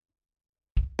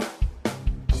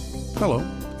Hello,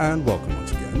 and welcome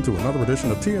once again to another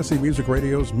edition of TSC Music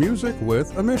Radio's Music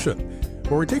with a Mission,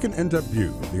 where we take an in-depth view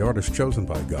of the artists chosen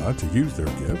by God to use their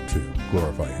gift to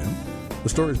glorify Him, the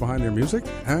stories behind their music,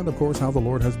 and of course how the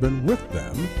Lord has been with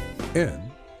them in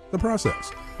the process.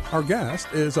 Our guest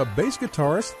is a bass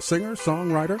guitarist, singer,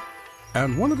 songwriter,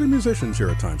 and one of the musicians here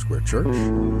at Times Square Church,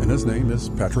 and his name is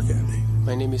Patrick Andy.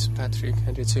 My name is Patrick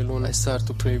Andy. I started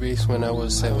to play bass when I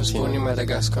was 17. I was born in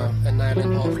Madagascar, an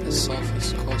island off the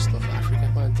southeast coast of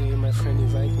Africa. One day my friend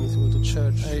invited me to go to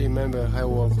church. I remember I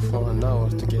walked for an hour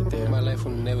to get there. My life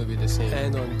will never be the same.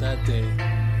 And on that day,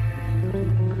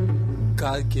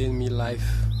 God gave me life.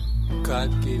 God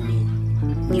gave me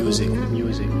music.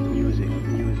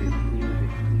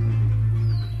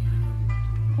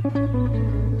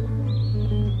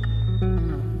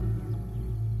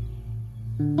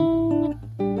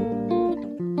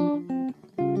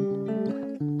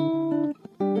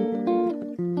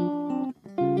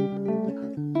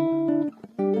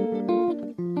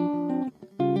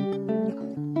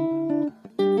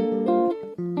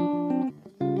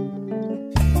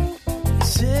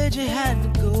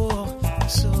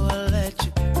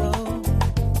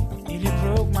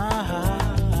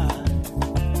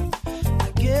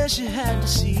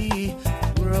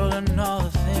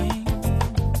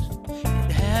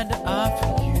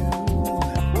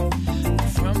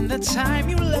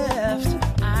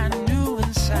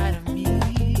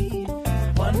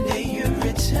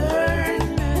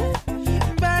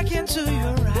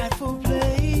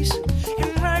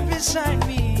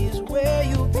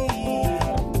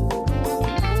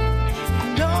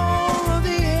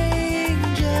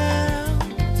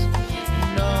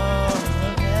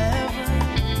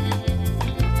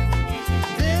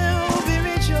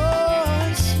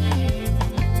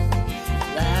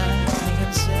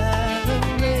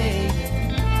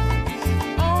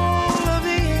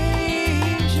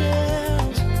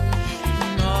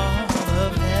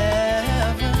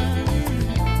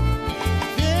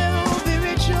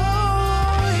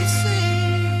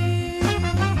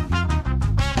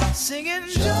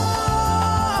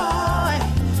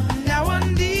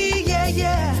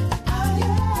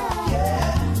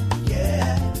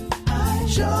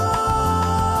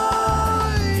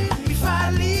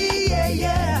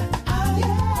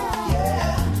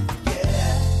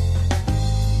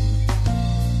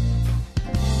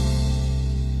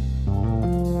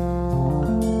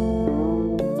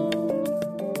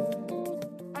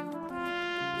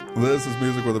 This is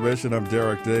Music with a Mission. I'm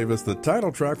Derek Davis. The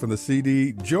title track from the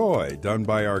CD, Joy, done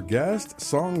by our guest,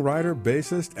 songwriter,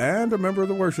 bassist, and a member of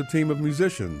the worship team of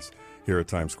musicians here at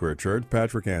Times Square Church,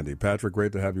 Patrick Andy. Patrick,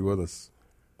 great to have you with us.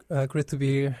 Great to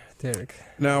be here, Derek.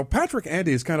 Now, Patrick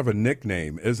Andy is kind of a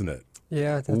nickname, isn't it?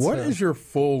 Yeah. What is your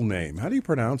full name? How do you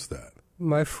pronounce that?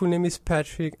 My full name is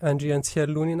Patrick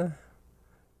Angiantia-Lunina.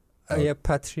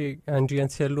 Patrick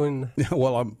Angiantia-Lunina.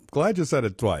 Well, I'm glad you said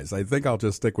it twice. I think I'll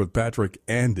just stick with Patrick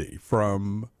Andy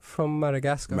from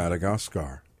Madagascar.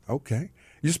 Madagascar. Okay.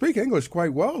 You speak English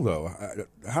quite well, though.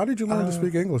 How did you learn to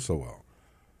speak English so well?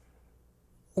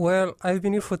 Well, I've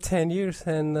been here for 10 years,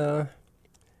 and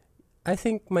I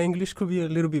think my English could be a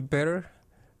little bit better.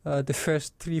 The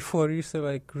first 3-4 years are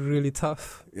like really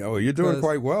tough. Yeah, well, you're doing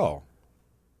quite well.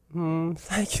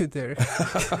 Thank you, Derek.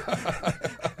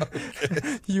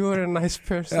 You are a nice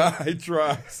person. I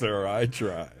try, sir. I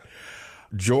try.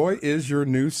 Joy is your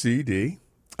new CD.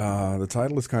 The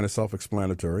title is kind of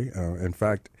self-explanatory. In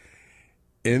fact,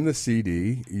 in the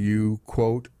CD, you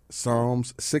quote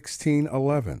Psalms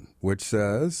 16:11, which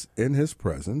says, "In His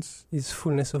presence is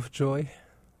fullness of joy."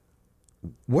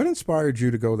 What inspired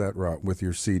you to go that route with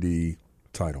your CD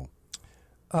title?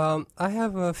 I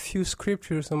have a few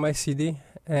scriptures on my CD,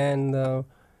 and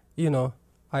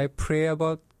I pray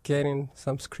about getting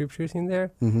some scriptures in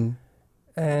there,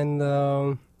 and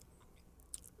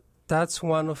that's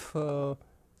one of the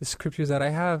scriptures that I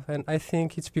have, and I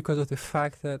think it's because of the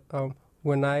fact that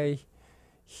when I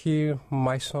hear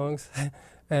my songs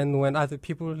and when other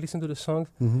people listen to the songs,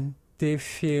 they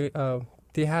feel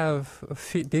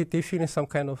they feel some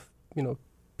kind of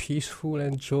peaceful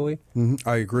and joy.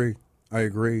 I agree.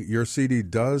 Your CD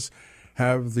does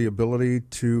have the ability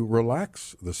to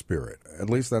relax the spirit. At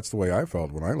least that's the way I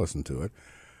felt when I listened to it.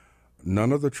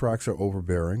 None of the tracks are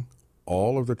overbearing.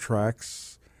 All of the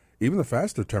tracks, even the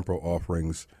faster tempo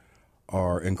offerings,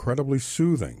 are incredibly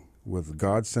soothing with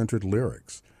God-centered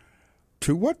lyrics.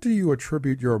 To what do you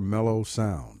attribute your mellow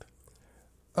sound?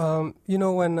 When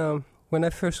I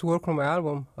first worked on my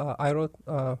album, I wrote,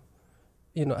 I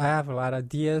have a lot of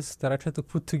ideas that I try to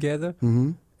put together.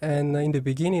 And in the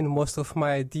beginning, most of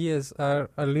my ideas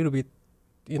are a little bit,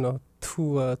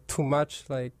 too much,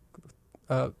 like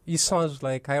it sounds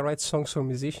like I write songs for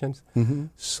musicians. Mm-hmm.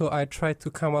 So I try to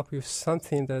come up with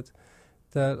something that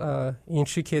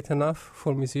intricate enough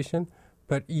for musician,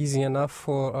 but easy enough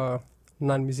for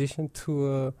non-musician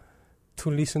to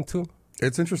listen to.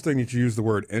 It's interesting that you use the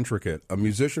word intricate. A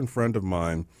musician friend of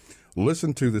mine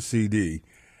listened to the CD,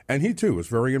 and he too was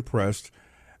very impressed,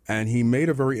 and he made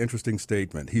a very interesting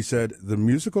statement. He said the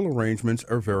musical arrangements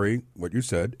are very, what you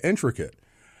said, intricate,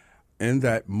 in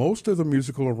that most of the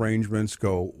musical arrangements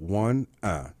go 1,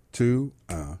 2,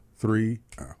 3,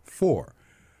 4.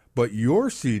 But your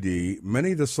CD,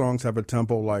 many of the songs have a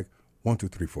tempo like 1, 2,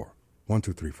 3, 4, 1,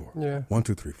 2, 3, 4, Yeah. 1,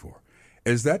 2, 3, 4.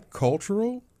 Is that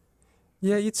cultural?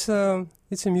 Yeah, it's a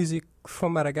music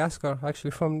from Madagascar,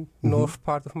 actually from north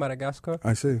part of Madagascar,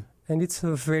 I see. and it's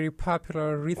a very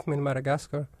popular rhythm in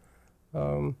Madagascar.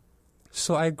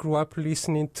 So I grew up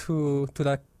listening to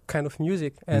that kind of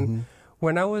music, and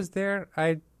when I was there,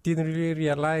 I didn't really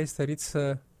realize that it's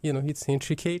it's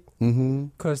intricate,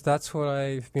 because that's what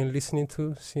I've been listening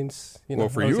to since Well,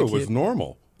 for I was you a it was kid.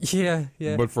 normal, Yeah.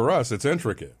 but for us it's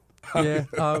intricate. Yeah,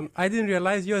 I didn't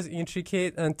realize it was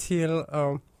intricate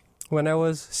until when I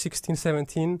was 16,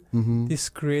 17. This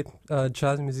great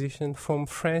jazz musician from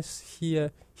France, he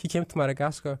came to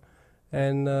Madagascar,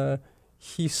 and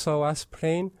he saw us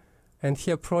playing, and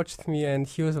he approached me, and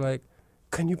he was like,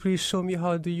 "Can you please show me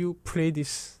how do you play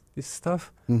this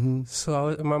stuff?"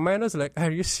 So my mind was like,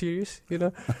 "Are you serious?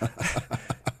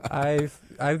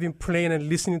 I've been playing and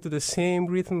listening to the same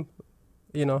rhythm,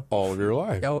 All of your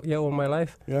life. all my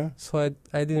life." Yeah. So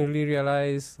I didn't really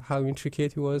realize how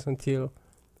intricate it was until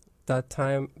that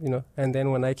time, and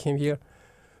then when I came here.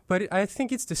 But I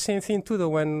think it's the same thing too, though,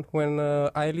 when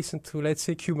I listen to, let's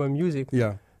say, Cuban music.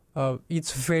 Yeah.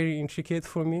 It's very intricate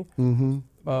for me,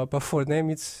 but for them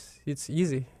it's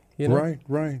easy, Right.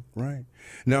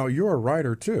 Now, you're a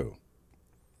writer, too.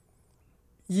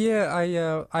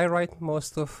 Yeah, I write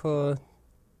most of,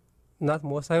 not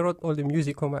most, I wrote all the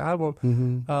music on my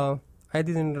album. I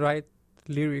didn't write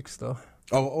lyrics, though.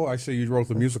 Oh, I see. You wrote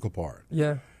the musical part.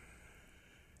 Yeah.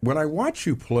 When I watch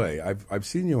you play, I've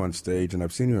seen you on stage and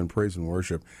I've seen you in praise and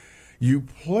worship. You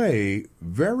play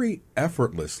very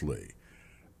effortlessly,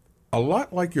 a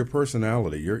lot like your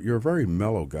personality. You're a very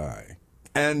mellow guy,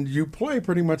 and you play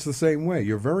pretty much the same way.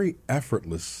 You're very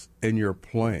effortless in your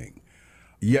playing,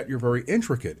 yet you're very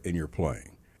intricate in your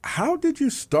playing. How did you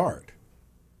start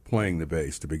playing the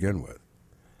bass to begin with?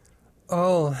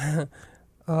 Oh,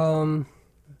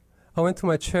 I went to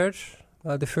my church.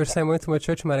 The first time I went to my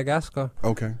church in Madagascar,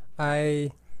 Okay.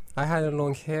 I had a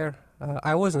long hair.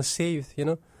 I wasn't saved,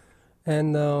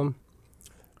 and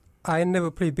I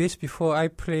never played bass before. I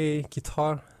play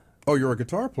guitar. Oh, you're a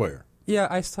guitar player. Yeah,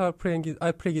 I started playing.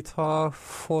 I play guitar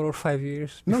 4 or 5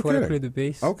 years No before I kidding. played the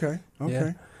bass. Okay.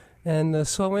 Yeah. And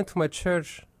so I went to my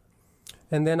church,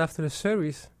 and then after the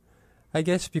service, I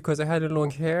guess because I had a long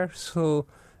hair, so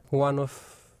one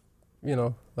of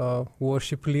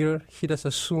worship leader, he just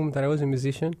assumed that I was a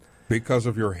musician. Because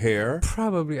of your hair?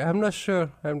 Probably. I'm not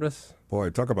sure. I'm just... Boy,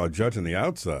 talk about judging the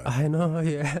outside. I know,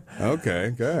 yeah.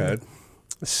 Okay, go ahead.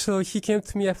 So he came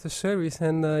to me after service,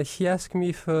 and he asked me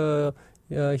if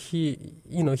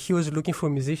he was looking for a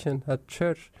musician at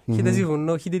church. He didn't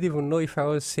even know if I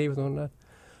was saved or not.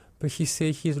 But he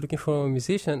said he's looking for a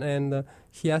musician, and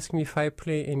he asked me if I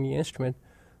play any instrument.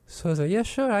 So I was like, yeah,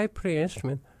 sure, I play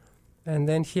instrument. And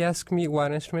then he asked me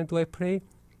what instrument do I play.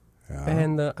 Yeah.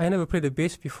 And I never played the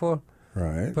bass before.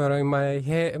 Right. But in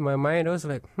my mind, I was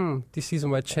like, this is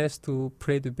my chance to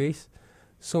play the bass.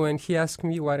 So when he asked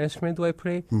me what instrument do I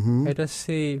play, I just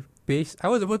say bass. I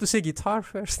was about to say guitar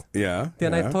first. Yeah.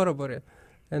 Then yeah. I thought about it.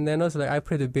 And then I was like, I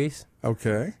play the bass.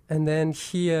 Okay. And then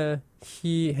he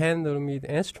handed me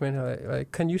the instrument.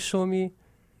 Like, can you show me?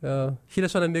 He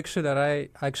just want to make sure that I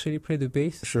actually play the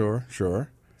bass. Sure.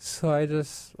 So I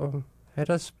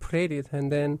just played it,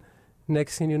 and then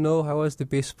next thing you know, I was the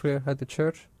bass player at the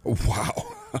church. Wow.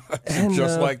 And,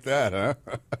 Just like that, huh?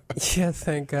 Yeah,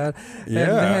 thank God.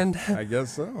 Yeah, And then, I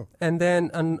guess so. and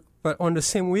then, but on the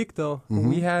same week though,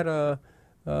 we had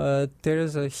there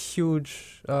is a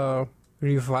huge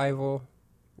revival,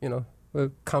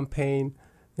 campaign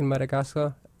in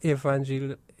Madagascar,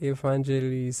 evangelism.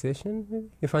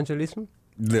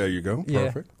 There you go.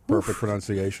 Yeah. Perfect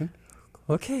pronunciation.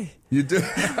 Okay, You did.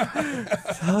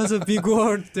 that was a big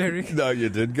word, Derek. No, you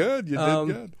did good. You did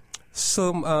good.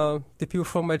 So the people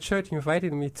from my church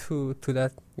invited me to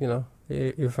that,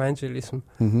 evangelism,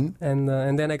 and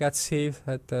then I got saved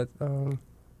at that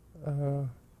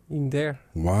in there.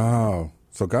 Wow.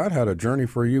 So God had a journey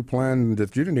for you planned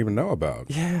that you didn't even know about.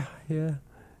 Yeah.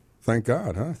 Thank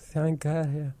God, huh? Thank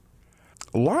God. Yeah.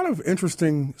 A lot of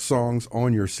interesting songs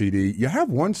on your CD. You have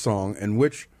one song in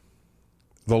which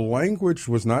the language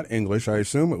was not English. I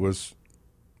assume it was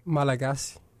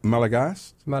Malagasy.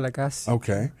 Malagasy?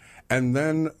 Okay. And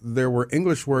then there were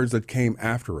English words that came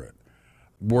after it.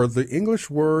 Were the English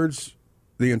words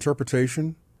the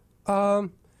interpretation?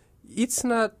 It's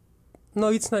not. No,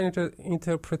 it's not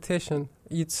interpretation.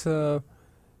 It's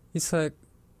like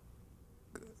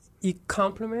it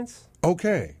complements.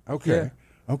 Okay. Yeah.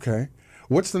 Okay.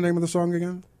 What's the name of the song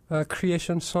again?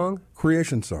 Creation Song.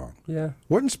 Creation Song. Yeah.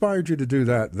 What inspired you to do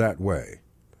that way?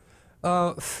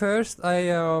 First, I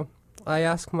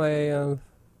asked my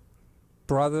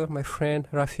brother, my friend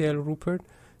Raphael Rupert,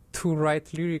 to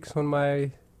write lyrics on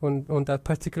on that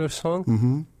particular song,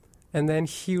 Mm-hmm. and then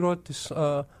he wrote this.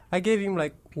 I gave him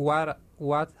like what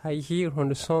I hear on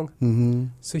the song, Mm-hmm.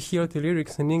 so he wrote the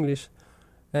lyrics in English,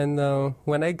 and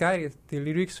when I got it, the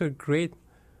lyrics were great,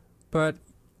 but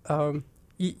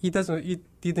it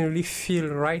didn't really feel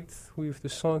right with the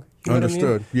song. You know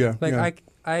Understood. what I mean? Yeah. Like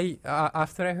yeah.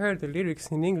 after I heard the lyrics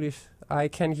in English, I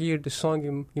can hear the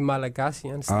song in Malagasy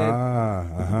instead.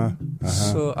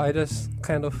 So I just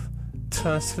kind of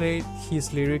translate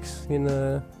his lyrics in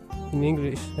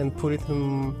English and put it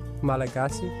in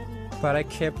Malagasy, but I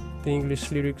kept the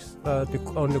English lyrics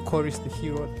on the chorus that he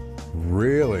wrote.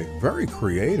 Really? Very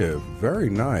creative. Very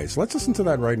nice. Let's listen to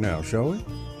that right now, shall we?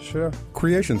 Sure.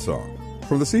 Creation Song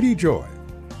from the CD Joy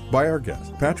by our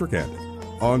guest, Patrick Andy,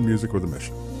 on Music with a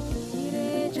Mission.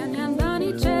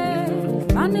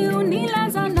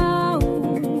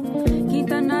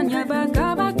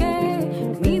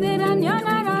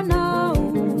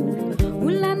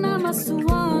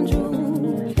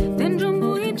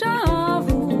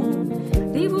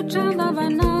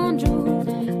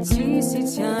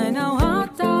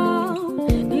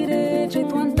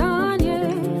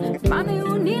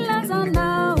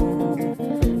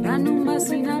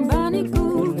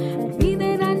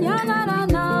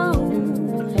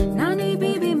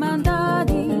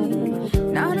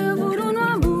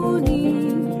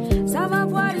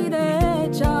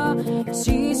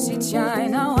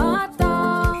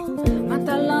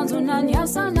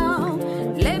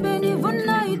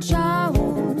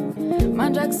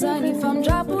 Manjaksani from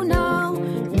Japunau,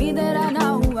 Midera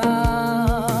now.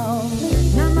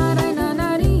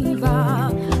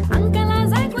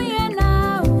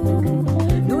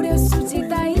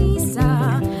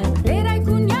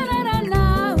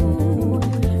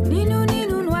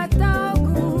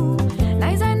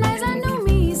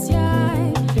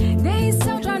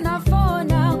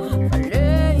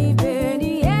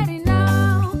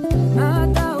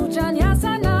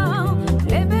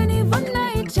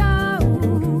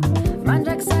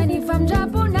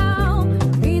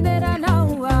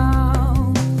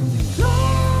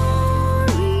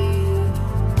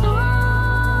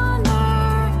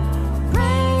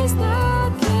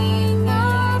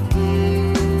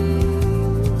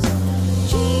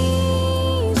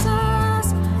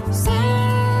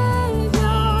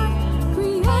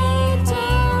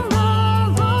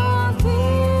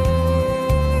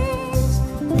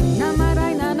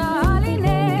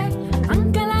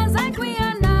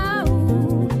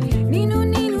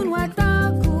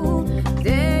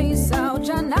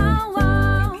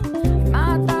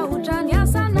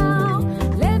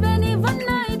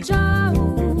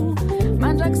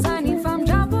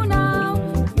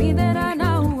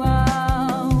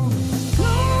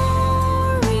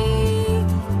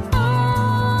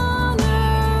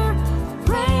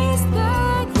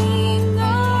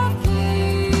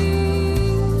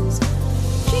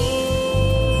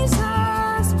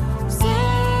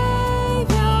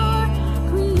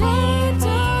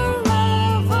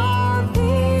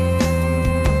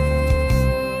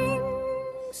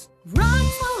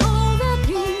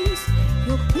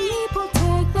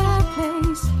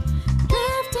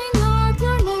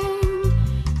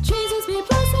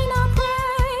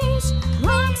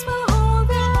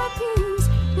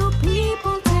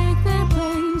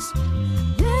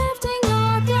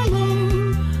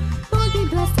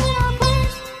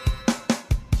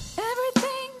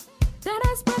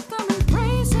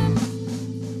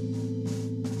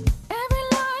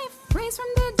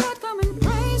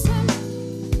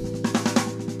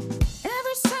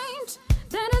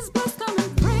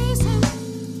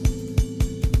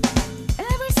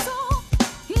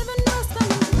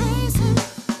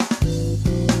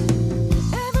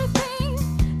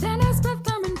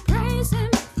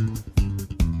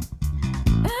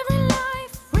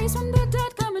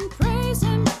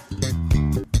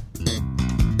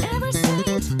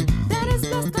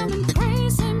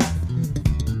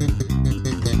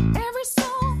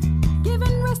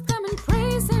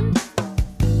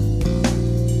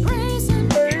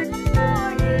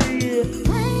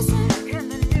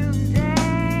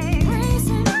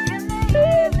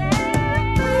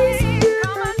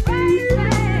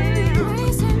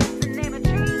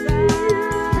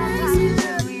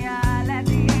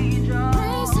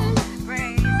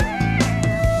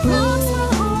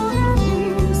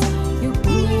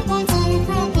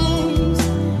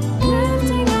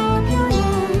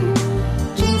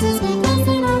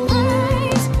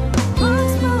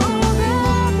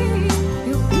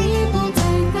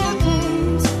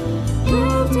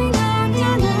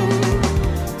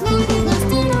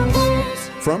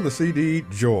 the CD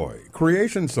Joy,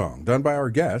 creation song done by our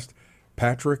guest,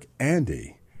 Patrick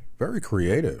Andy. Very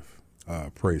creative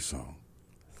praise song.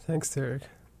 Thanks, Derek.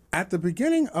 At the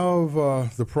beginning of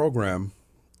the program,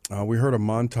 we heard a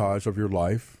montage of your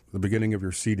life, the beginning of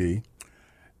your CD.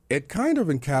 It kind of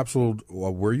encapsulated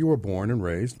where you were born and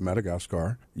raised,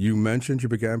 Madagascar. You mentioned you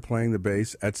began playing the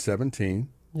bass at 17.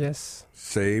 Yes.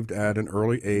 Saved at an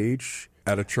early age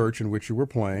at a church in which you were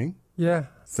playing. Yeah.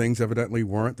 Things evidently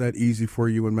weren't that easy for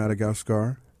you in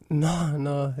Madagascar.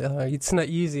 No, it's not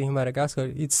easy in Madagascar.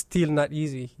 It's still not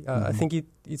easy. I think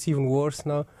it's even worse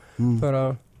now.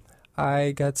 But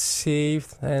I got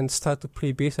saved and started to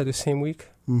play bass at the same week.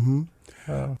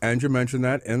 And you mentioned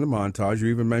that in the montage. You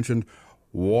even mentioned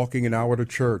walking an hour to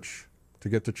church to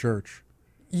get to church.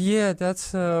 Yeah,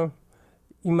 that's in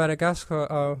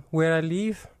Madagascar where I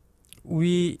live.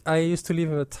 I used to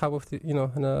live on the top of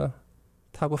on the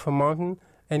top of a mountain,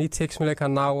 and it takes me like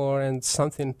an hour and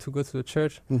something to go to the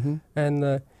church.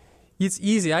 And it's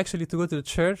easy actually to go to the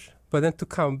church, but then to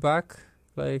come back,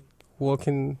 like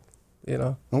walking,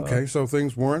 Okay, so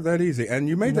things weren't that easy, and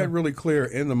you made that really clear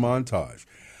in the montage.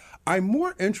 I'm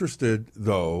more interested,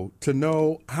 though, to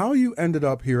know how you ended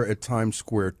up here at Times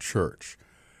Square Church,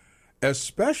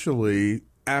 especially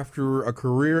after a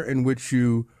career in which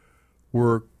you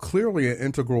were clearly an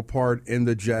integral part in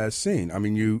the jazz scene. I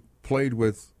mean, you played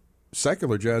with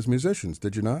secular jazz musicians,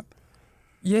 did you not?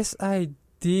 Yes, I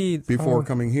did. Before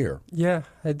coming here? Yeah,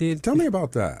 I did. Tell me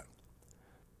about that.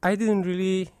 I didn't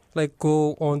really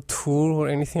go on tour or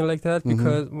anything like that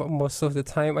because most of the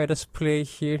time I just play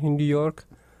here in New York.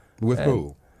 With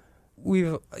who?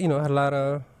 We've, a lot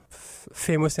of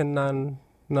famous and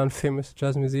non-famous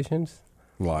jazz musicians.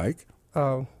 Like?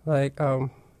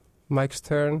 Mike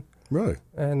Stern. Really?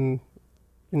 And,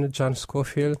 John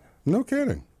Scofield. No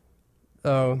kidding.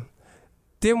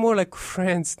 They're more like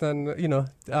friends than,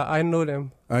 I know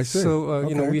them. I see. So,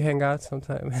 okay. We hang out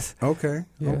sometimes. Okay,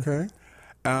 Yeah. okay.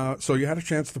 So you had a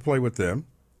chance to play with them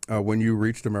when you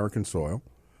reached American soil.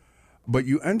 But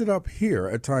you ended up here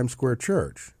at Times Square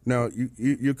Church. Now,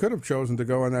 you could have chosen to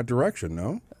go in that direction,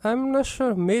 no? I'm not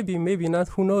sure. Maybe not.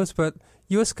 Who knows? But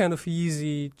it was kind of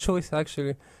easy choice,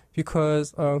 actually,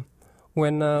 because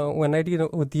when I did an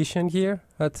audition here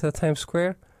at Times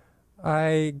Square,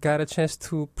 I got a chance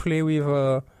to play with,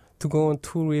 to go on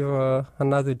tour with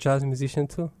another jazz musician,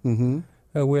 too,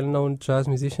 a well-known jazz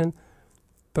musician.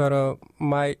 But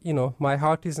my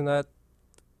heart is not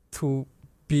to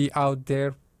be out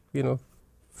there,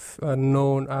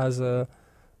 known as a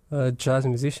jazz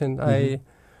musician.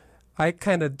 I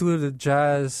kind of do the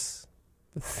jazz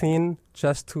thing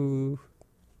just to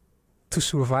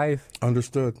survive.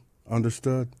 Understood.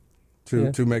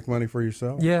 To make money for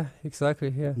yourself? Yeah,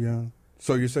 exactly, yeah. Yeah.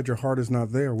 So you said your heart is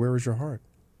not there. Where is your heart?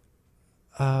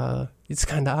 It's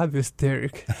kind of obvious,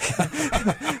 Derek.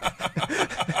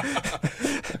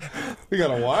 We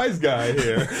got a wise guy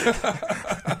here.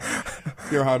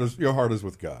 Your heart is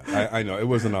with God. I know. It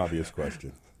was an obvious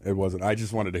question. It wasn't. I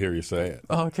just wanted to hear you say it.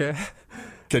 Okay.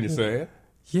 Can you say it?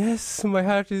 Yes, my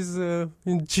heart is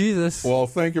in Jesus. Well,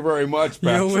 thank you very much,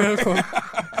 Patrick. You're welcome.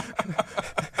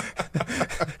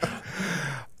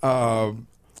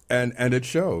 And it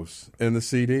shows in the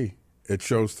CD. It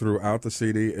shows throughout the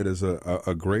CD. It is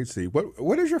a great CD.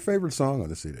 What is your favorite song on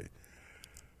the CD?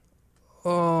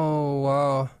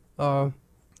 Oh, wow.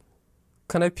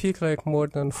 Can I pick more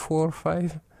than 4 or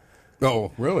 5?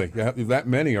 Oh, really? You have that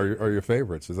many are your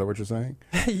favorites? Is that what you're saying?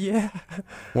 Yeah.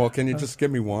 Well, can you just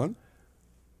give me one?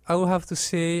 I will have to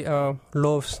say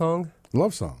Love Song.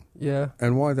 Love Song? Yeah.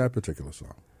 And why that particular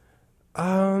song?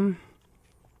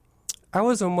 I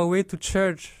was on my way to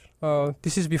church.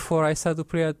 This is before I started to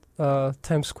play at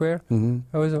Times Square.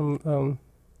 I was on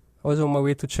my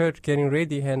way to church getting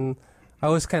ready, and I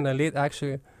was kind of late,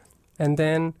 actually. And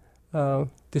then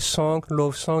the song,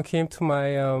 Love Song, came to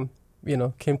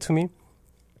me.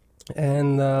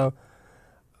 And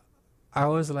I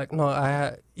was like,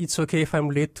 no, it's okay if I'm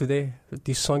late today.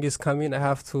 This song is coming. I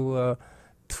have to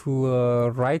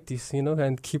write this,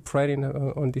 and keep writing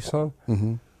on this song.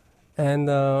 And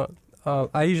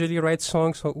I usually write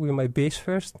songs with my bass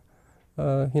first.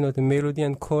 The melody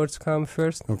and chords come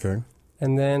first. Okay.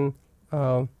 And then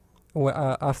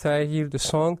after I hear the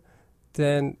song,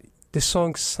 then the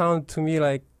song sound to me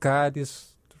like God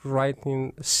is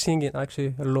singing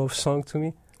actually a love song to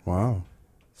me. Wow.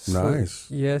 So, nice.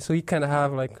 Yeah, so you kind of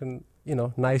have a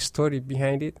nice story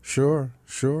behind it. Sure.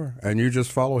 And you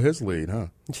just follow his lead, huh?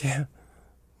 Yeah.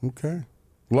 Okay.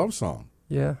 Love Song.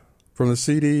 Yeah. From the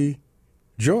CD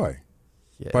Joy.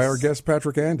 Yes. By our guest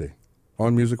Patrick Andy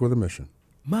on Music with a Mission.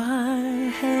 My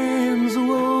hands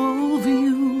wove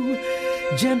you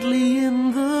Gently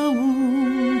in the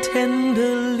womb,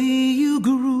 tenderly you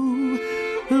grew,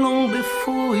 long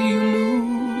before you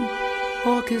knew,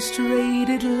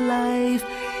 orchestrated life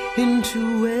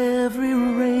into every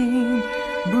rain,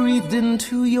 breathed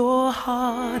into your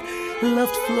heart,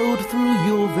 love flowed through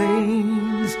your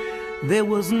veins. There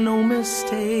was no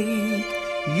mistake,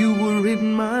 you were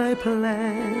in my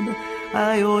plan.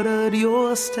 I ordered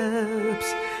your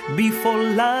steps before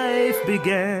life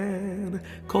began,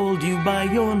 called you by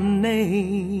your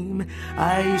name.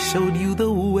 I showed you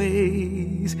the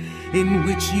ways in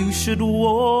which you should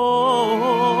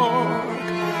walk.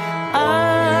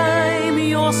 I'm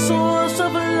your source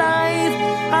of life.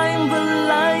 I'm the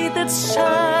light that's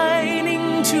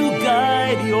shining to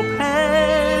guide your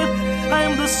path.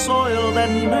 I'm the soil that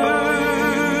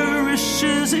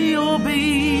nourishes your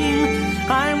being.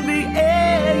 I'm the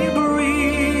air you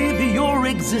breathe. Your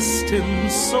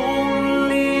existence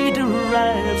solely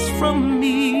derives from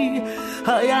me.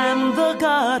 I am the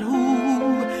God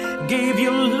who gave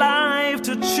you life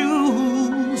to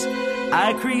choose.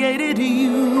 I created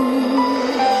you.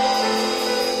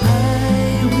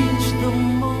 I reach the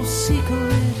most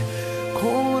secret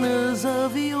corners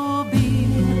of your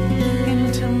being,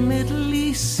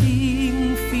 intimately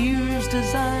seeing fears,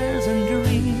 desires, and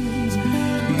dreams.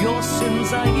 Your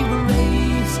sins I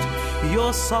erased,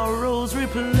 your sorrows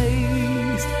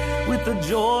replaced with the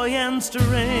joy and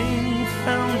strength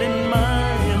found in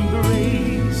my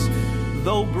embrace.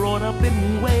 Though brought up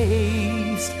in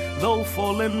waste, though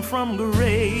fallen from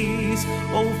grace,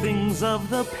 all things of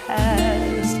the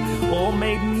past, all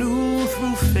made new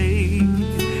through faith.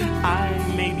 I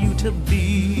made you to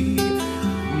be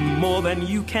more than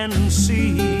you can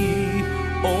see.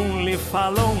 Only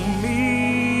follow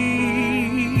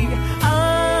me.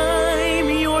 I'm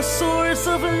your source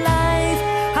of life.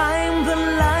 I'm the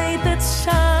light that's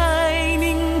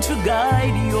shining to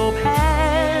guide your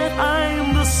path.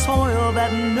 I'm the soil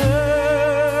that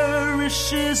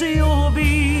nourishes your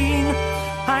being.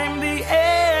 I'm the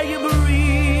air you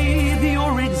breathe.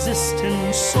 Your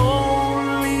existence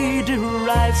solely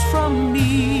derives from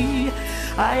me.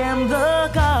 I am the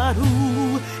God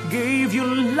who gave you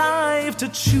life to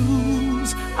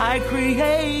choose. I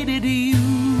created you.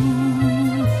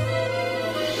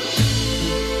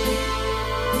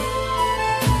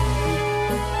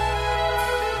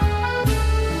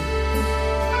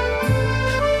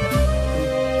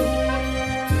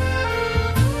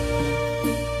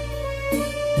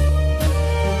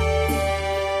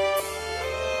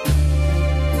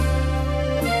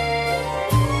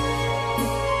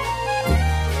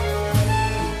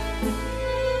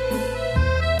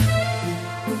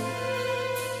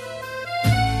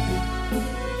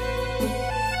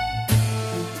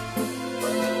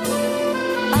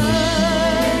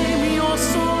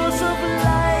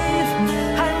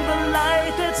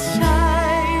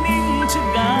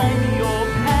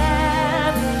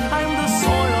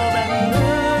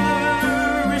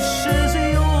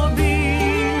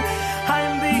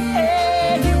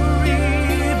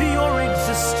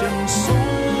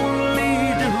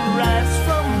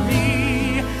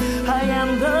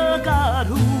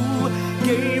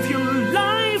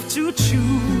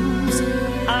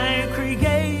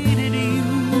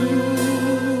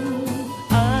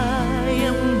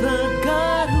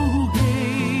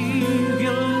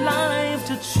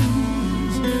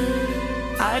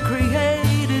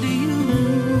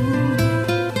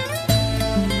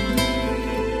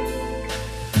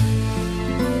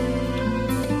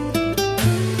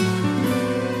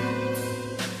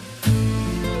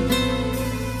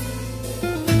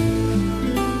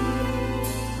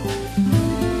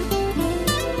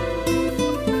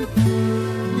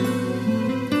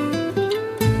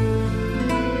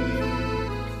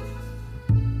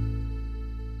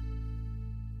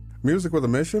 Music with a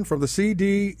Mission from the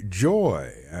CD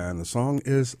Joy, and the song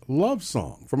is Love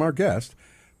Song from our guest,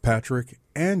 Patrick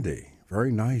Andy. Very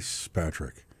nice,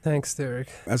 Patrick. Thanks, Derek.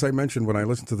 As I mentioned, when I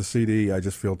listen to the CD, I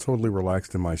just feel totally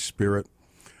relaxed in my spirit.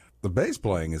 The bass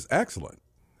playing is excellent.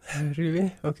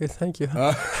 Really? Okay, thank you.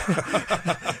 But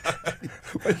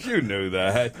you knew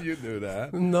that. You knew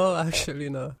that. No, actually,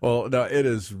 no. Well, no, it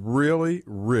is really,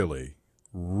 really,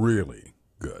 really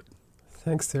good.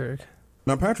 Thanks, Derek.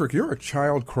 Now, Patrick, you're a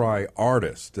Child Cry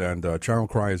artist, and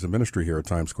Child Cry is a ministry here at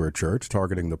Times Square Church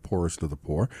targeting the poorest of the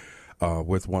poor,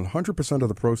 with 100% of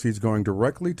the proceeds going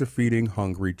directly to feeding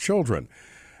hungry children.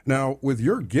 Now, with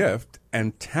your gift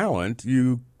and talent,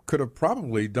 you could have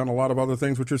probably done a lot of other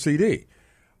things with your CD.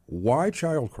 Why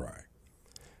Child Cry?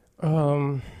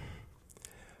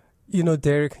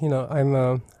 Derek,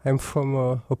 I'm from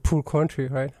a poor country,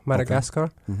 right? Madagascar.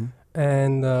 Okay. Mm-hmm.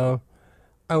 And I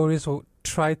always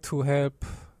try to help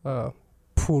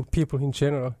poor people in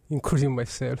general, including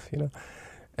myself, you know.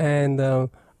 And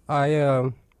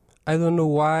I don't know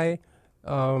why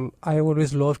I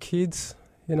always love kids,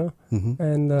 you know. Mm-hmm.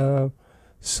 And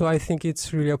so I think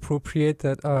it's really appropriate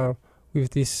that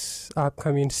with this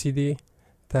upcoming CD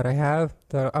that I have,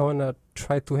 that I want to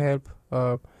try to help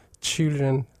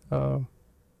children,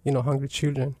 hungry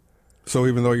children. So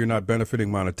even though you're not benefiting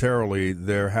monetarily,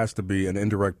 there has to be an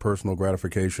indirect personal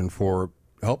gratification for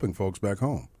helping folks back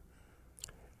home.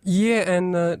 Yeah,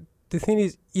 and the thing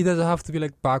is, it doesn't have to be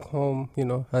like back home, you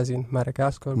know, as in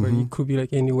Madagascar, but it could be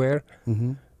like anywhere.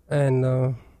 Mm-hmm.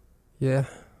 And yeah.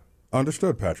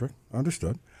 Understood, Patrick.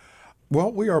 Understood.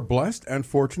 Well, we are blessed and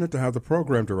fortunate to have the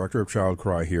program director of Child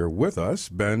Cry here with us,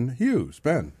 Ben Hughes.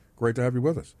 Ben, great to have you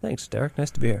with us. Thanks, Derek.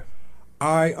 Nice to be here.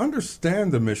 I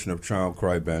understand the mission of Child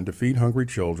Cry, Ben, to feed hungry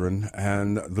children,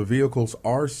 and the vehicles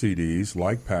are CDs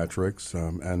like Patrick's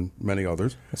and many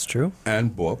others. That's true.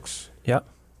 And books. Yeah.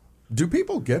 Do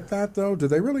people get that, though? Do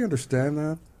they really understand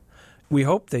that? We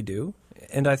hope they do.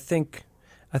 And I think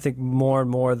more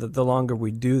and more that the longer we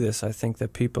do this, I think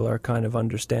that people are kind of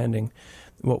understanding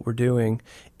what we're doing.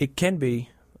 It can be,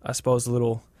 I suppose, a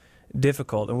little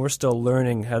difficult, and we're still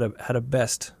learning how to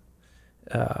best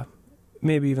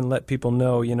maybe even let people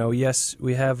know, you know, yes,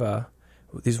 we have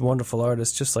these wonderful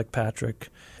artists just like Patrick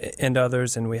and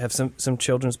others, and we have some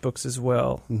children's books as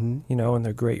well, you know, and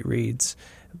they're great reads.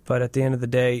 But at the end of the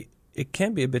day, it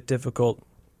can be a bit difficult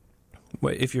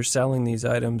if you're selling these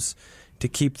items to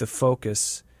keep the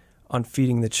focus on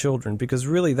feeding the children, because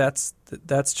really that's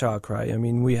Child Cry. I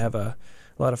mean, we have a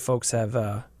lot of folks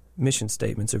have mission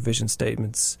statements or vision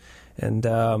statements, and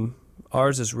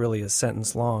ours is really a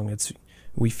sentence long. It's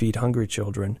we feed hungry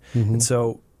children. And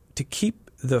so to keep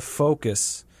the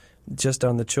focus just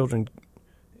on the children,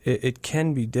 it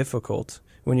can be difficult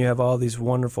when you have all these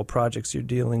wonderful projects you're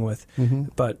dealing with.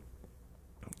 But,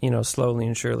 you know, slowly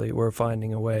and surely we're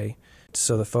finding a way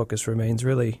so the focus remains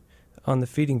really on the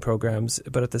feeding programs,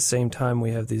 but at the same time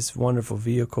we have these wonderful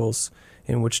vehicles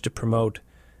in which to promote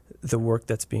the work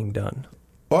that's being done.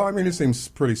 Well, I mean, it seems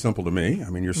pretty simple to me. I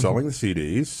mean, you're selling the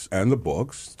CDs and the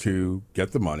books to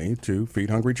get the money to feed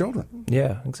hungry children.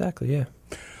 Yeah, exactly, yeah.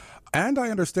 And I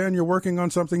understand you're working on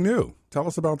something new. Tell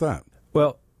us about that.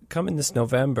 Well, coming this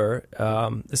November,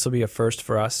 this will be a first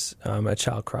for us at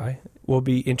Child Cry. We'll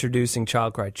be introducing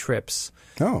Child Cry trips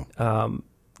to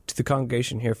the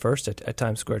congregation here first at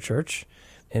Times Square Church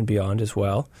and beyond as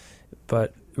well.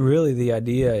 But really the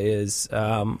idea is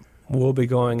we'll be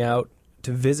going out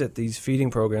to visit these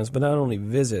feeding programs, but not only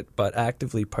visit, but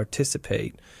actively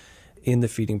participate in the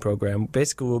feeding program.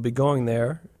 Basically, we'll be going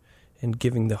there and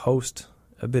giving the host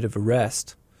a bit of a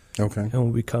rest. Okay. And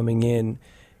we'll be coming in,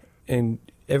 and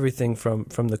everything from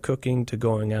the cooking to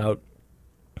going out,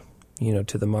 you know,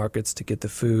 to the markets to get the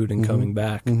food and coming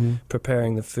back,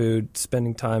 preparing the food,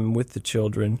 spending time with the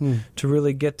children to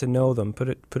really get to know them,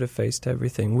 put a face to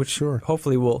everything, which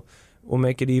hopefully will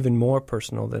make it even more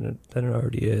personal than it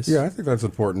already is. Yeah, I think that's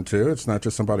important, too. It's not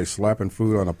just somebody slapping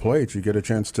food on a plate. You get a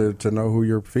chance to know who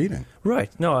you're feeding.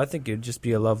 Right. No, I think it'd just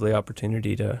be a lovely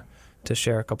opportunity to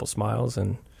share a couple smiles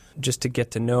and just to get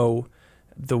to know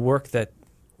the work that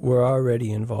we're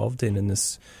already involved in, and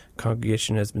this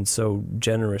congregation has been so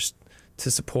generous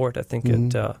to support. I think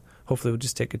it hopefully will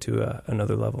just take it to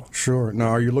another level. Sure. Now,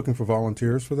 are you looking for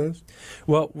volunteers for this?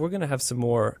 Well, we're going to have some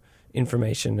more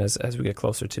information as we get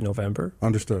closer to November.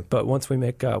 Understood. But once we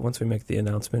make the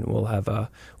announcement, we'll have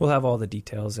all the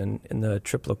details and the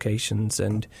trip locations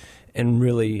and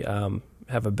really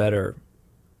have a better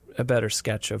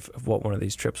sketch of what one of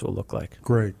these trips will look like.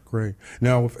 Great.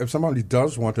 Now, if somebody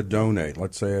does want to donate,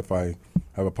 let's say if I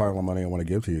have a pile of money I want to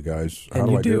give to you guys, how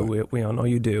do I do it? We all know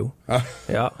you do.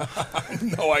 Yeah.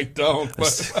 No, I don't.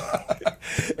 But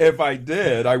if I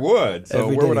did, I would. So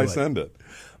where would I send it?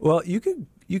 Well, you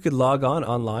could log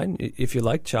online if you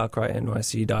like,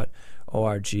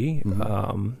 childcrynyc.org,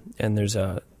 and there's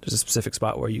a specific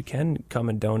spot where you can come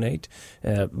and donate,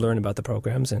 learn about the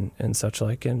programs and such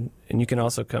like, and you can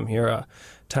also come here,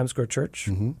 Times Square Church,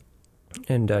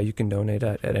 and you can donate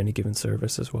at any given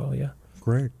service as well. Yeah.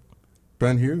 Great.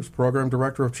 Ben Hughes, Program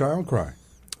Director of Child Cry.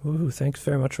 Ooh, thanks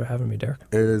very much for having me, Derek.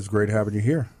 It is great having you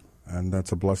here, and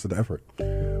that's a blessed effort.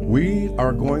 We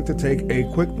are going to take a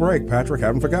quick break. Patrick,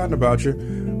 haven't forgotten about you.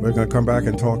 We're going to come back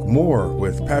and talk more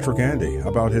with Patrick Andy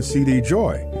about his CD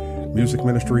Joy, music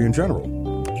ministry in general,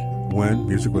 when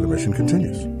Music with a Mission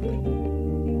continues.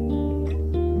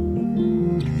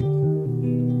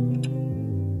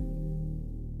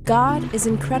 God is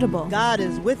incredible. God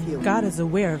is with you. God is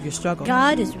aware of your struggle.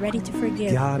 God is ready to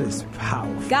forgive. God is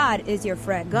powerful. God is your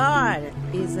friend. God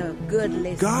is a good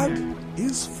listener. God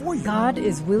is for you. God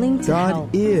is willing to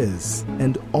help. God is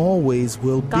and always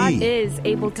will be. God is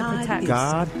able to protect.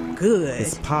 God good.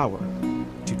 has power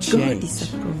to God change.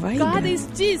 is a provider. God is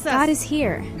Jesus. God is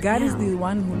here. God is the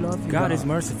one who loves you. God is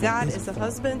merciful. God is the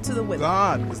husband to the widow.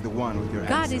 God is the one with your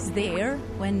God answer. is there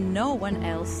when no one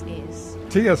else is.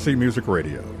 TSC Music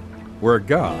Radio, where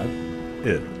God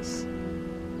is.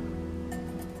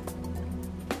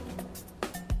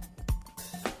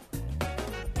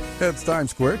 It's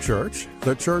Times Square Church,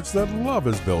 the church that love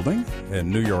is building in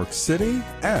New York City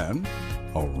and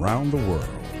around the world.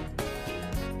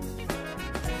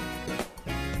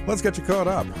 Let's get you caught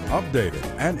up, updated,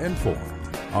 and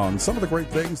informed on some of the great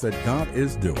things that God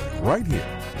is doing right here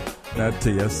at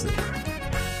TSC.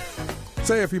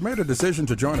 Say, if you made a decision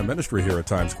to join a ministry here at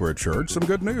Times Square Church, some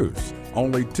good news.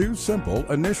 Only 2 simple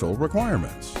initial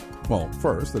requirements. Well,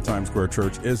 first, that Times Square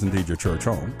Church is indeed your church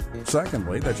home.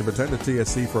 Secondly, that you've attended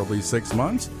TSC for at least 6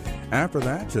 months. After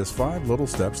that, just 5 little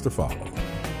steps to follow.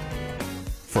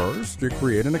 First, you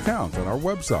create an account on our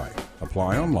website.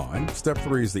 Apply online. Step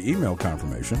 3 is the email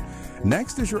confirmation.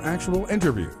 Next is your actual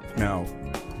interview. Now,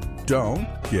 don't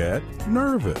get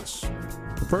nervous.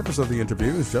 The purpose of the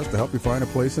interview is just to help you find a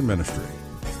place in ministry.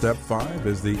 Step 5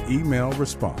 is the email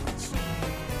response.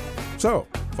 So,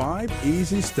 5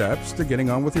 easy steps to getting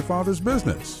on with your Father's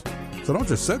business. So don't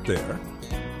just sit there.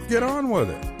 Get on with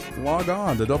it. Log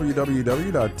on to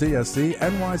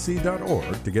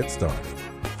www.tscnyc.org to get started.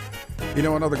 You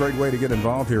know, another great way to get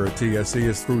involved here at TSC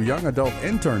is through young adult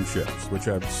internships, which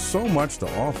have so much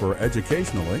to offer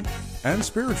educationally and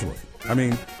spiritually. I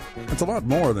mean, it's a lot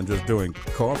more than just doing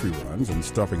coffee runs and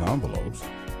stuffing envelopes.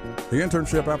 The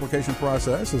internship application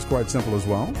process is quite simple as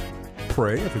well.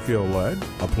 Pray if you feel led,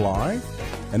 apply,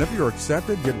 and if you're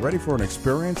accepted, get ready for an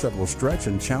experience that will stretch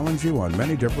and challenge you on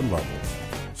many different levels.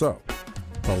 So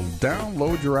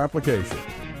download your application.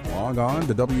 Log on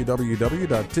to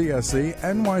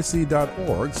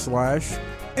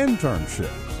www.tscnyc.org/internships.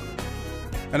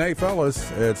 And hey,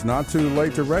 fellas, it's not too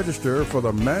late to register for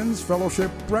the Men's Fellowship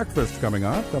Breakfast coming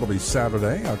up. That'll be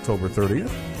Saturday, October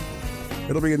 30th.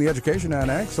 It'll be in the Education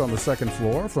Annex on the 2nd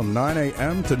floor from 9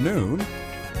 a.m. to noon.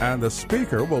 And the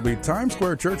speaker will be Times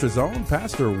Square Church's own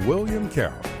Pastor William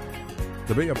Carroll.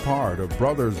 To be a part of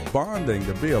Brothers Bonding,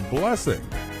 to be a blessing,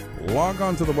 log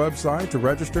on to the website to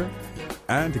register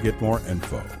and to get more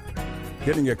info.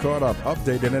 Getting you caught up,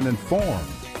 updated, and informed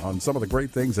on some of the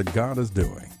great things that God is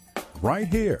doing right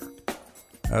here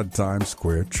at Times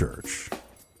Square Church.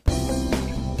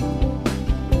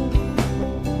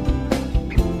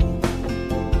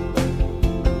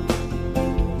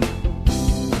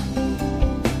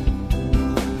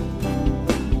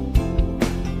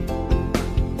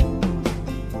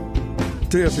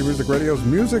 TSC Music Radio's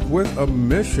Music with a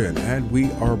Mission, and we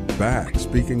are back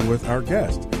speaking with our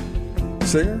guest,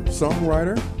 singer,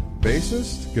 songwriter,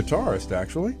 bassist, guitarist,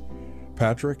 actually,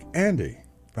 Patrick Andy.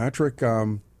 Patrick,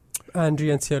 Andri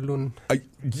Antialun.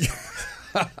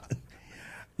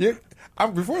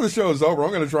 Before the show is over, I'm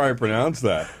going to try and pronounce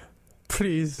that.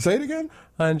 Please. Say it again.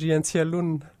 Andri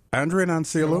Antialun. Andri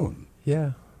Antialun.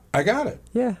 Yeah. I got it.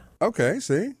 Yeah. Okay,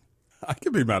 see? I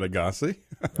can be Malagasy.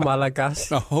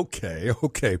 Malagasy.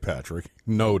 Okay, Patrick.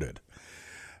 Noted.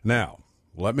 Now,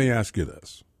 let me ask you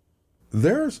this.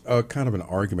 There's a kind of an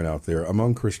argument out there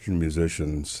among Christian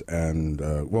musicians and,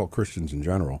 Christians in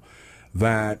general,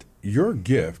 that your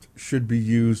gift should be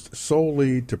used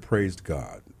solely to praise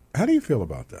God. How do you feel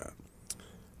about that?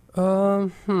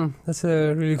 That's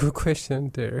a really good question,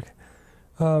 Derek.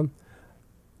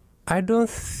 I don't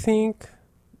think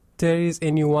there is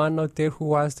anyone out there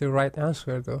who has the right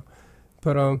answer, though.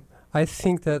 But I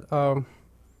think that,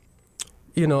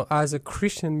 as a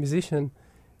Christian musician,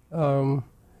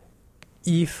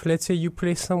 if, let's say, you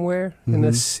play somewhere in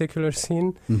a secular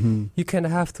scene, you kind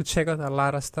of have to check out a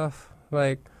lot of stuff,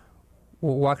 like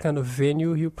what kind of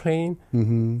venue you're playing.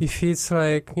 If it's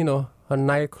like, a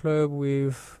nightclub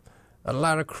with a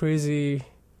lot of crazy,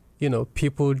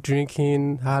 people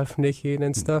drinking half naked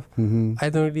and stuff, I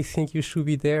don't really think you should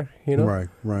be there, Right.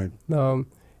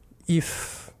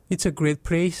 If it's a great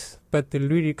place, but the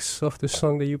lyrics of the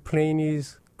song that you're playing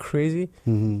is crazy,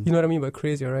 you know what I mean by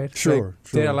crazy, right? Sure.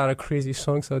 There are a lot of crazy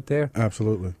songs out there.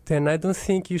 Absolutely. Then I don't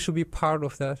think you should be part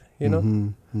of that,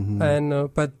 And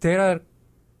but there are,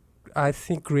 I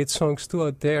think, great songs too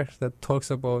out there that talks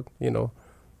about,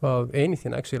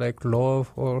 anything actually, like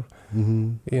love or,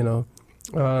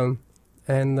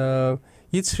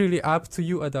 it's really up to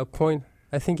you at that point.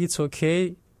 I think it's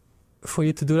okay for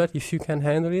you to do that if you can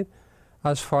handle it.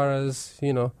 As far as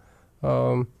you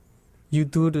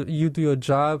do your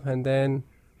job and then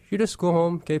you just go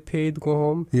home, get paid, go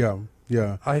home.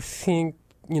 Yeah. I think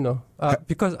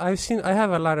because I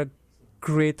have a lot of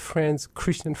great friends,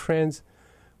 Christian friends,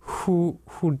 who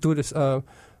do this,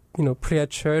 play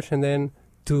at church and then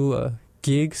do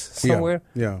gigs somewhere.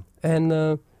 Yeah.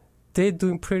 And they're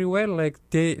doing pretty well. Like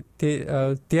they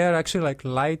are actually like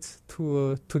light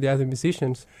to the other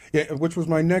musicians. Yeah, which was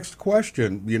my next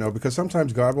question. Because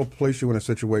sometimes God will place you in a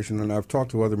situation, and I've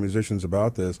talked to other musicians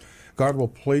about this. God will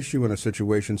place you in a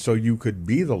situation so you could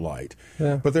be the light.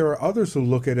 Yeah. But there are others who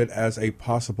look at it as a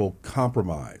possible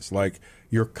compromise, like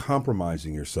you're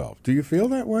compromising yourself. Do you feel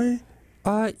that way?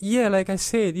 Yeah, like I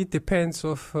said, it depends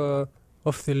of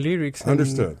the lyrics and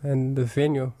the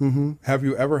venue. Mm-hmm. Have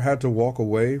you ever had to walk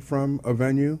away from a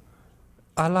venue?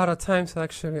 A lot of times,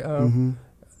 actually.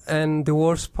 And the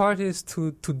worst part is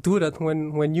to do that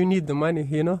when you need the money,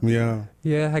 Yeah.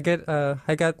 Yeah, I got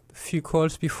a few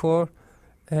calls before,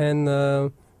 and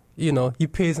he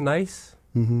pays nice,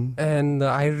 and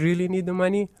I really need the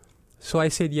money, so I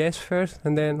said yes first,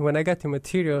 and then when I got the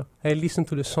material, I listened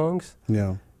to the songs.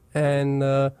 Yeah. And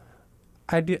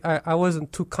I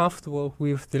wasn't too comfortable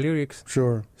with the lyrics.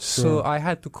 Sure. So I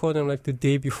had to call them like the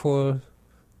day before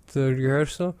the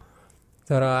rehearsal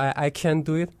that I can't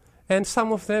do it. And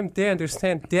some of them, they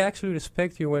understand. They actually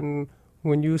respect you when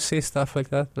you say stuff like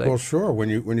that. Like, well, sure. When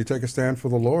you take a stand for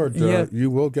the Lord, you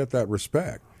will get that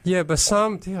respect. Yeah, but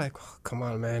some, they're like, oh, come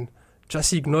on, man.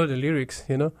 Just ignore the lyrics,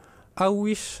 I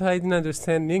wish I didn't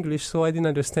understand English, so I didn't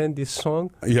understand this song.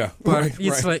 Yeah, but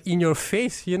it's like in your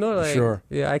face, like, sure.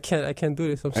 Yeah, I can't do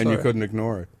this. I'm sorry. And you couldn't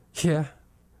ignore it. Yeah.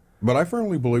 But I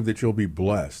firmly believe that you'll be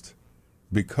blessed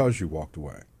because you walked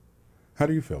away. How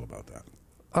do you feel about that?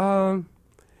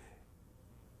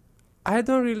 I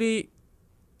don't really,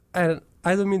 and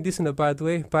I don't mean this in a bad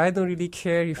way, but I don't really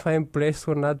care if I'm blessed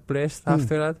or not blessed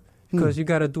after that, because you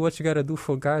gotta do what you gotta do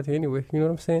for God anyway. You know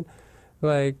what I'm saying?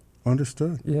 Like.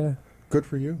 Understood. Yeah. Good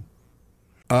for you.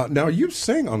 Now, you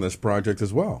sing on this project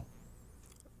as well.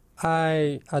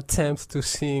 I attempt to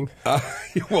sing.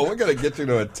 Well, we're going to get you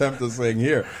to attempt to sing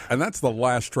here. And that's the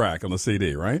last track on the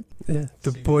CD, right? Yeah,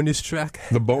 the bonus track.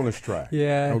 The bonus track.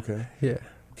 Yeah. Okay. Yeah.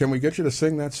 Can we get you to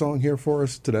sing that song here for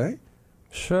us today?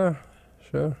 Sure.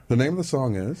 The name of the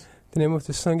song is? The name of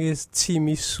the song is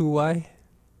Timi Suai.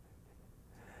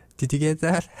 Did you get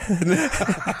that?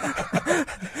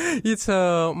 It's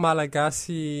a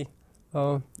Malagasy,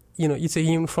 it's a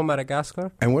hymn from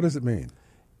Madagascar. And what does it mean?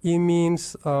 It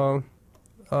means,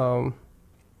 even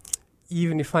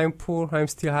if I'm poor, I'm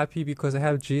still happy because I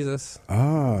have Jesus.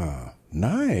 Ah,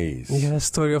 nice. Yeah,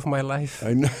 story of my life.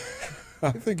 I know.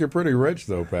 I think you're pretty rich,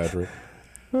 though, Patrick.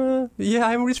 Yeah,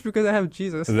 I'm rich because I have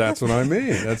Jesus. That's what I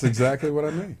mean. That's exactly what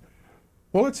I mean.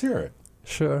 Well, let's hear it.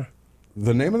 Sure.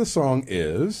 The name of the song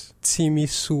is Timi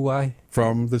Suai,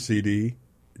 from the CD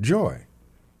Joy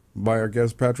by our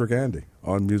guest Patrick Andy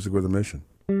on Music with a Mission.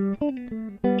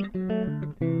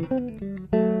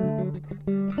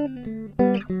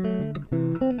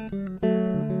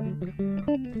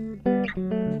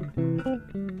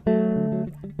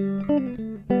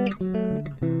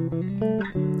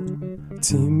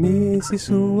 Timi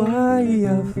Suai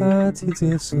afati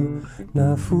Jesu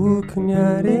na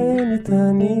fuknyare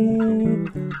nitani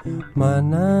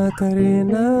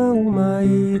manakarena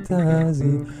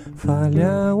umaitazi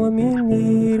falha wa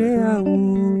minire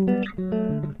au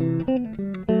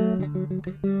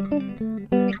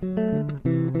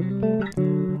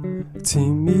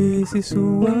Timi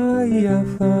Suai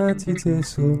afati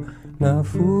Jesu na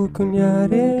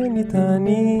fuknyare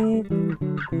nitani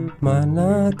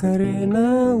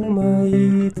manakarena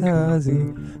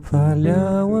umaitazi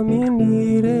falha wa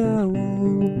minire au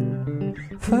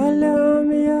falha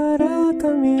miara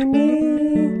kamini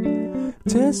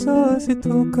Jesu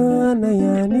situkana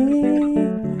yani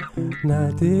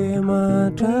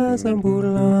nadema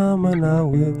tazambula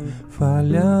manawe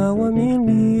falha wa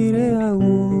minire au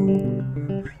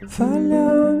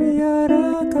falha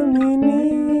miara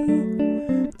kamini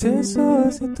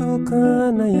Jesu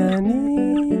situkana yani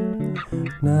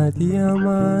Nadia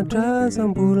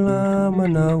matazambula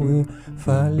manawe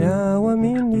falha wa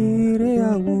minire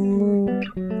au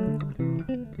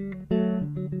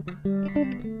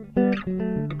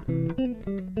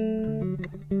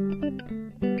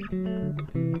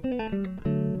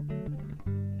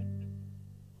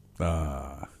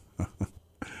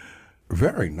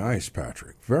Very nice,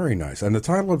 Patrick. Very nice. And the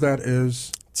title of that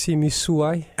is? Timi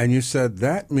Suai. And you said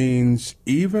that means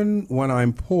even when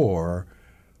I'm poor,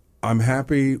 I'm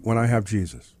happy when I have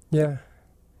Jesus. Yeah.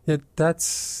 Yeah,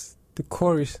 that's the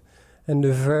chorus. And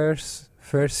the verse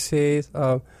says,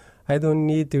 I don't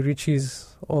need the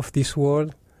riches of this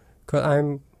world,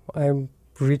 because I'm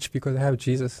rich because I have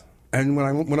Jesus. And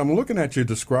when I'm looking at you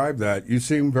describe that, you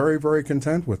seem very, very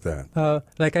content with that.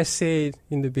 Like I said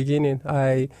in the beginning,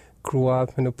 I grew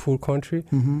up in a poor country.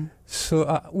 Mm-hmm.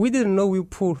 So we didn't know we were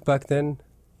poor back then.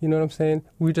 You know what I'm saying?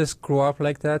 We just grew up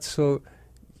like that. So,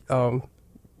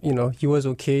 it was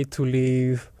okay to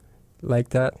live like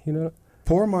that,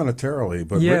 Poor monetarily,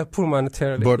 but poor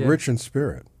monetarily. But rich in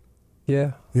spirit.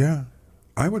 Yeah. Yeah,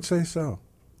 I would say so.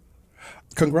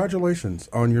 Congratulations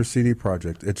on your CD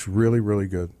project. It's really, really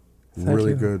good. Thank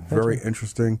you. Good. Thank Very you.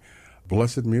 interesting.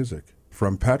 Blessed music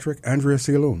from Patrick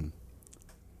Andreasilun.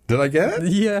 Did I get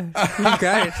it? Yeah, you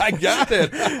got it. I got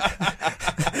it.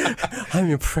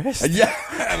 I'm impressed. Yeah.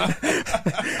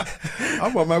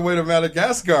 I'm on my way to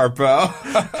Madagascar, pal.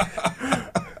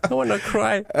 I want to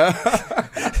cry.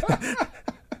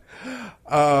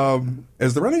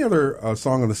 Is there any other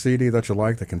song on the CD that you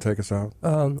like that can take us out?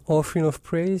 Offering of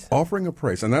Praise. Offering of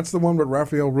Praise. And that's the one with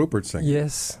Raphael Rupert singing.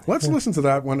 Yes. Let's listen to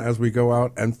that one as we go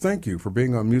out. And thank you for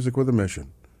being on Music with a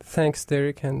Mission. Thanks,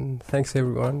 Derek, and thanks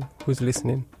everyone who's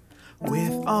listening.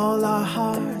 With all our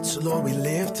hearts, Lord, we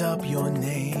lift up your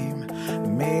name.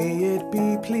 May it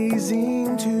be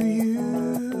pleasing to you.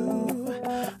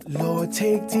 Lord,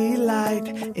 take delight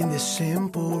in this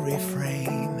simple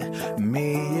refrain.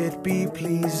 May it be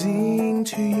pleasing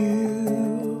to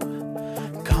you.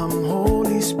 Come,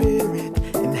 Holy Spirit,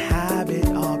 inhabit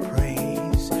our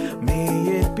praise.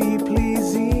 May it be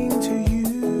pleasing to you.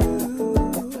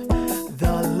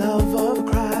 The love of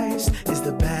Christ is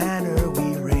the banner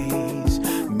we raise.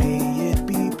 May it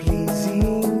be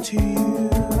pleasing to you.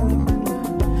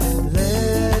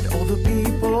 Let all the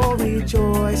people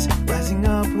rejoice, rising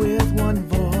up with one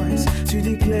voice to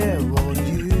declare all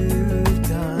you've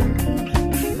done.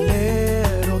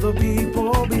 Let all the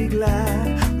people be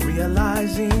glad,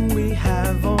 realizing we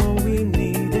have all we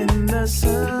need in the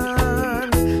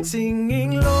Son.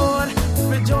 Singing, Lord,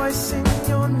 rejoice in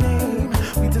your name.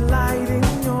 We delight in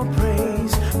your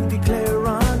praise. We declare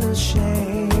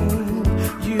unashamed.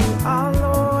 You are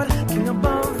Lord, King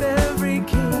above every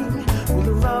king,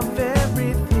 ruler of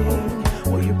everything.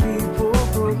 All your people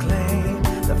proclaim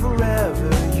that forever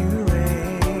you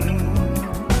reign.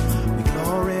 We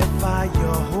glorify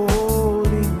your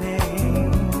holy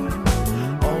name,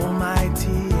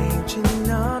 almighty ancient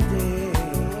of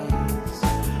days.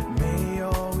 May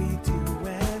all we do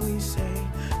and we say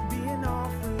be an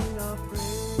offering of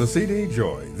praise. The CD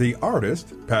Joy, the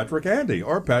artist, Patrick Andy,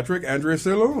 or Patrick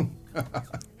Andreasilun.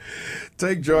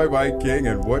 Take joy, my King,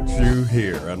 in what you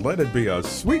hear, and let it be a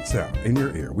sweet sound in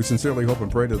your ear. We sincerely hope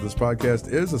and pray that this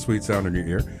podcast is a sweet sound in your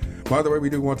ear. By the way, we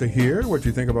do want to hear what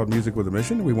you think about Music with a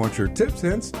Mission. We want your tips,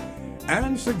 hints,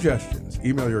 and suggestions.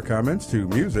 Email your comments to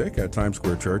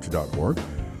music@timesquarechurch.org,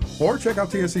 or check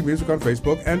out TSC Music on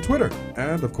Facebook and Twitter.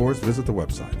 And, of course, visit the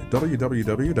website at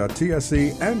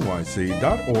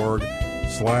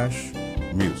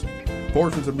www.tscnyc.org/music.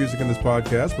 Portions of music in this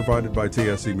podcast provided by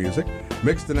TSC Music,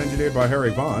 mixed and engineered by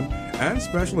Harry Vaughn, and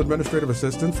special administrative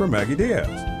assistance from Maggie Diaz.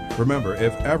 Remember,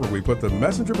 if ever we put the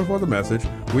messenger before the message,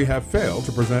 we have failed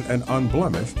to present an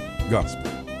unblemished gospel.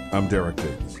 I'm Derek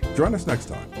Davis. Join us next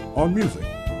time on Music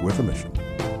with a Mission.